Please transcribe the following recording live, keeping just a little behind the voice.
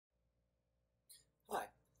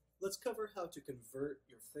Let's cover how to convert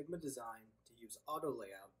your Figma design to use auto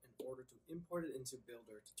layout in order to import it into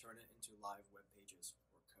Builder to turn it into live web pages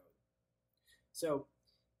or code. So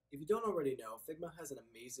if you don't already know, Figma has an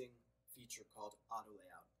amazing feature called auto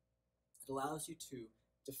layout. It allows you to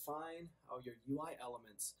define how your UI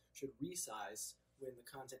elements should resize when the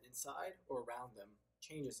content inside or around them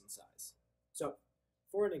changes in size. So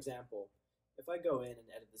for an example, if I go in and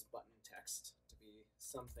edit this button text to be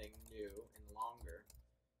something new and longer,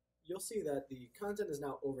 you'll see that the content is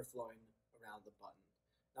now overflowing around the button.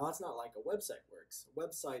 Now that's not like a website works. A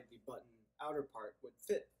website, the button outer part would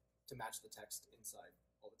fit to match the text inside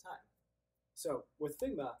all the time. So with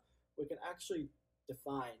Figma, we can actually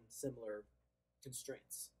define similar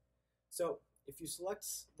constraints. So if you select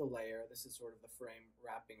the layer, this is sort of the frame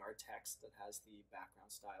wrapping our text that has the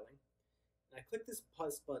background styling, and I click this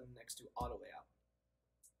plus button next to auto layout.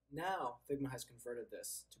 Now Figma has converted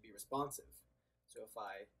this to be responsive. So if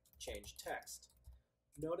I change text,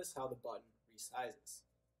 notice how the button resizes.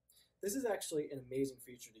 This is actually an amazing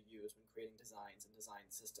feature to use when creating designs and design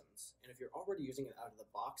systems. And if you're already using it out of the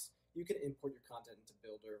box, you can import your content into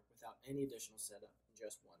Builder without any additional setup in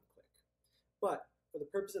just one click. But for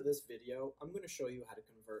the purpose of this video, I'm going to show you how to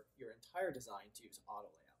convert your entire design to use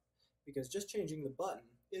auto layout. Because just changing the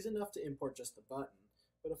button is enough to import just the button.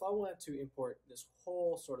 But if I wanted to import this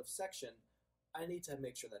whole sort of section, I need to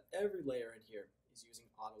make sure that every layer in here is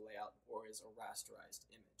using auto layout or is a rasterized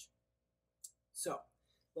image. So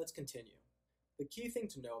let's continue. The key thing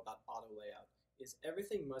to know about auto layout is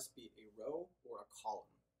everything must be a row or a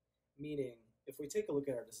column. Meaning, if we take a look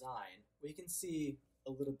at our design, we can see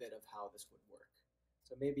a little bit of how this would work.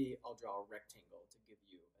 So maybe I'll draw a rectangle to give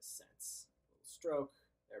you a sense. A little stroke,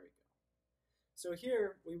 there we go. So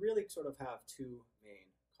here, we really sort of have two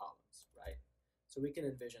main columns, right? So we can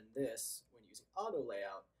envision this, when using auto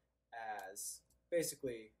layout, as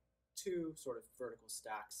basically two sort of vertical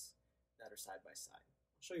stacks that are side by side.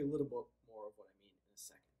 I'll show you a little bit more of what I mean in a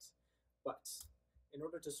second. But in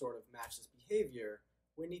order to sort of match this behavior,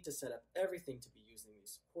 we need to set up everything to be using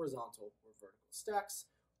these horizontal or vertical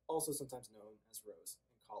stacks, also sometimes known as rows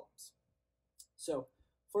and columns. So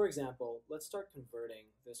for example, let's start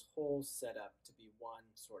converting this whole setup to be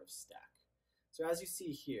one sort of stack. So as you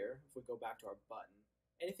see here, if we go back to our button,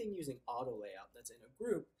 anything using auto layout that's in a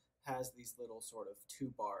group has these little sort of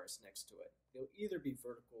two bars next to it. They'll either be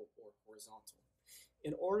vertical or horizontal.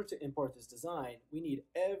 In order to import this design, we need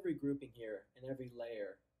every grouping here and every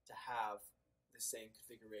layer to have the same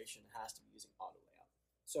configuration. It has to be using auto layout.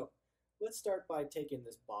 So let's start by taking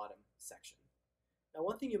this bottom section. Now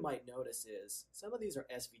one thing you might notice is some of these are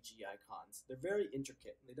SVG icons. They're very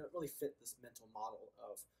intricate and they don't really fit this mental model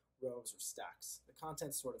of rows or stacks. The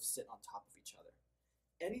contents sort of sit on top of each other.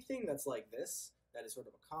 Anything that's like this, that is sort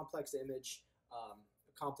of a complex image,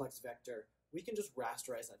 a complex vector, we can just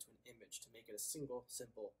rasterize that to an image to make it a single,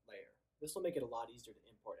 simple layer. This will make it a lot easier to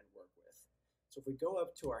import and work with. So if we go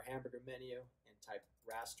up to our hamburger menu and type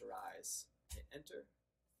rasterize, hit enter,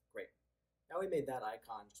 great. Now we made that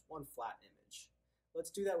icon just one flat image.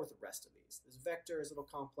 Let's do that with the rest of these. This vector is a little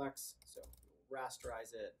complex, so we'll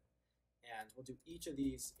rasterize it, and we'll do each of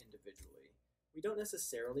these individually. We don't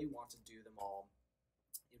necessarily want to do them all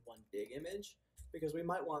in one big image, because we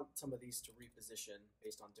might want some of these to reposition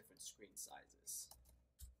based on different screen sizes.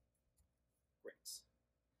 Great.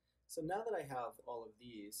 So now that I have all of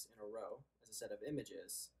these in a row as a set of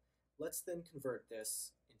images, let's then convert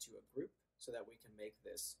this into a group so that we can make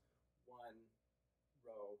this one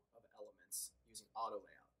row of elements using auto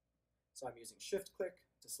layout. So I'm using shift click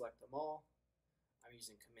to select them all. I'm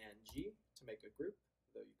using command G to make a group,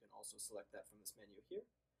 though you can also select that from this menu here.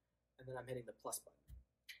 And then I'm hitting the plus button.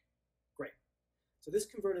 Great. So this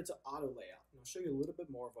converted to auto layout, and I'll show you a little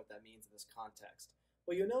bit more of what that means in this context.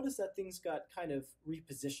 Well, you'll notice that things got kind of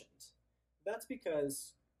repositioned. That's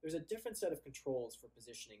because there's a different set of controls for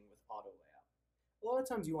positioning with auto layout. A lot of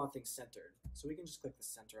times you want things centered, so we can just click the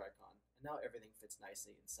center icon, and now everything fits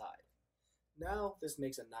nicely inside. Now this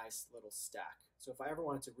makes a nice little stack. So if I ever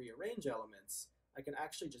wanted to rearrange elements, I can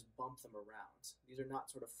actually just bump them around. These are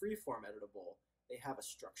not sort of free-form editable, they have a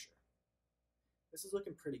structure. This is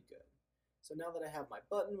looking pretty good. So now that I have my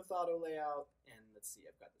button with auto layout, and let's see,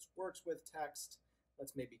 I've got this works with text,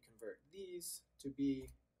 let's maybe convert these to be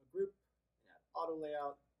a group and add auto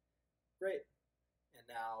layout. Great. And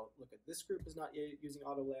now look at this group is not using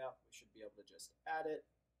auto layout. We should be able to just add it.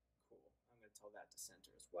 Cool. I'm going to tell that to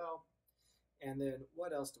center as well. And then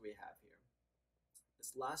what else do we have here?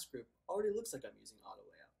 This last group already looks like I'm using auto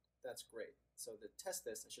layout. That's great. So to test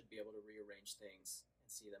this, I should be able to rearrange things and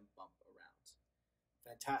see them bump around.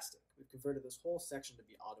 Fantastic. We've converted this whole section to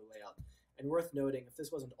be auto layout. And worth noting, if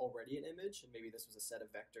this wasn't already an image, and maybe this was a set of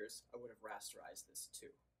vectors, I would have rasterized this too.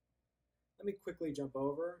 Let me quickly jump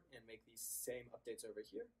over and make these same updates over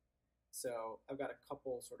here. So I've got a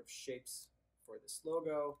couple sort of shapes for this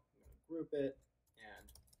logo. I'm going to group it and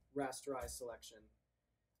rasterize selection.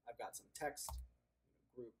 I've got some text. I'm going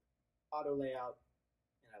to group auto layout,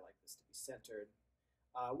 and I like this to be centered.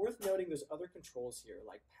 Worth noting, there's other controls here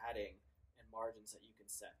like padding and margins that you can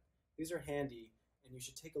set. These are handy, and you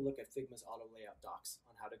should take a look at Figma's auto layout docs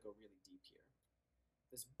on how to go really deep here.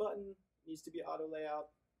 This button needs to be auto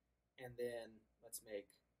layout, and then let's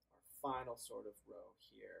make our final sort of row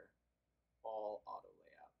here all auto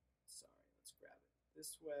layout. Sorry, let's grab it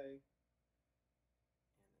this way,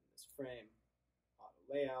 and then this frame, auto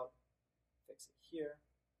layout, fix it here.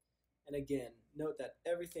 And again, note that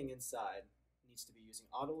everything inside needs to be using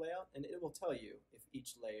auto layout, and it will tell you if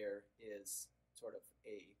each layer is sort of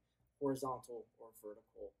a horizontal or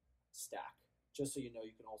vertical stack, just so you know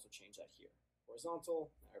you can also change that here. Horizontal,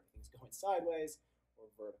 now everything's going sideways, or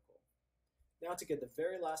vertical. Now to get the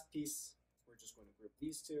very last piece, we're just going to group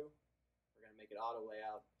these two. We're going to make it auto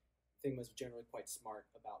layout. Figma is generally quite smart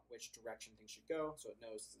about which direction things should go, so it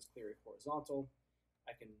knows this is clearly horizontal.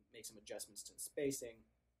 I can make some adjustments to the spacing.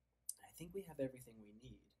 I think we have everything we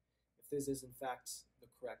need. If this is in fact the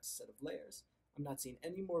correct set of layers, I'm not seeing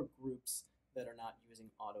any more groups that are not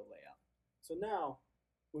using auto layout. So now,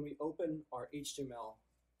 when we open our HTML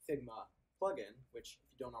Figma plugin, which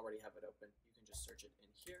if you don't already have it open, you can just search it in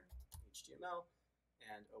here, HTML,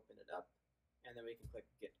 and open it up, and then we can click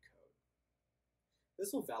Get Code.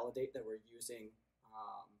 This will validate that we're using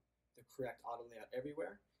the correct auto layout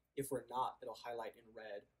everywhere. If we're not, it'll highlight in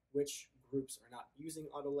red which groups are not using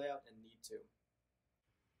auto layout and need to.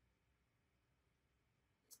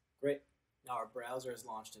 Great. Now our browser has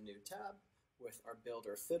launched a new tab with our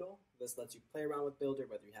Builder fiddle. This lets you play around with Builder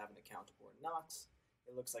whether you have an account or not.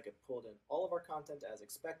 It looks like it pulled in all of our content as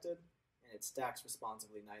expected, and it stacks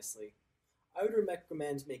responsively nicely. I would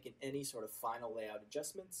recommend making any sort of final layout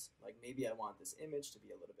adjustments, like maybe I want this image to be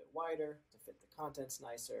a little bit wider to fit the contents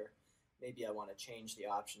nicer. Maybe I want to change the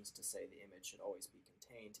options to say the image should always be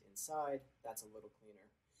contained inside. That's a little cleaner.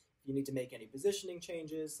 If you need to make any positioning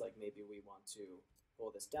changes, like maybe we want to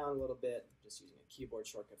pull this down a little bit, just using a keyboard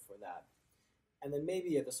shortcut for that. And then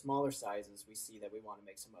maybe at the smaller sizes, we see that we want to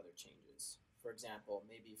make some other changes. For example,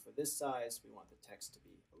 maybe for this size, we want the text to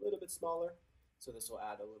be a little bit smaller, so this will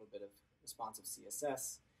add a little bit of responsive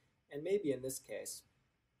CSS. And maybe in this case,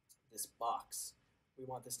 this box, we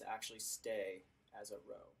want this to actually stay as a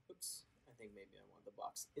row. Oops, I think maybe I want the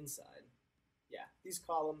box inside. Yeah, these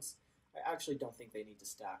columns, I actually don't think they need to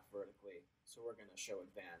stack vertically, so we're going to show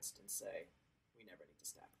advanced and say we never need to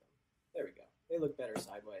stack them. There we go. They look better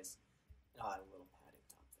sideways. And I'll add a little padding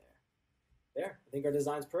top there. There, I think our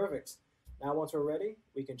design's perfect. Now once we're ready,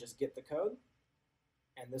 we can just get the code,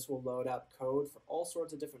 and this will load up code for all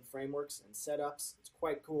sorts of different frameworks and setups. It's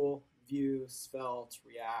quite cool. Vue, Svelte,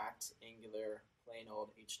 React, Angular, plain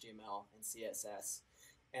old HTML, and CSS.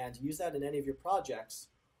 And use that in any of your projects,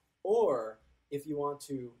 or if you want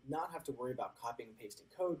to not have to worry about copying and pasting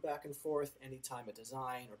code back and forth anytime a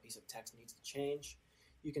design or piece of text needs to change,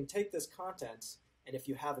 you can take this content, and if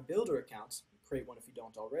you have a Builder account, create one if you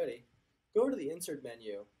don't already, go to the Insert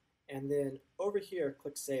menu, and then over here,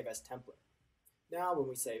 click Save as Template. Now, when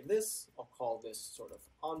we save this, I'll call this sort of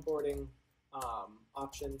onboarding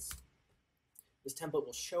options. This template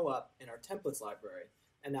will show up in our templates library,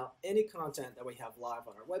 and now any content that we have live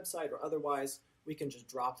on our website or otherwise, we can just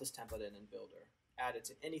drop this template in Builder, add it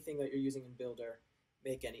to anything that you're using in Builder,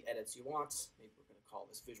 make any edits you want. Maybe we're going to call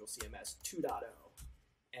this Visual CMS 2.0,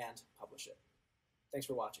 and publish it. Thanks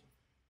for watching.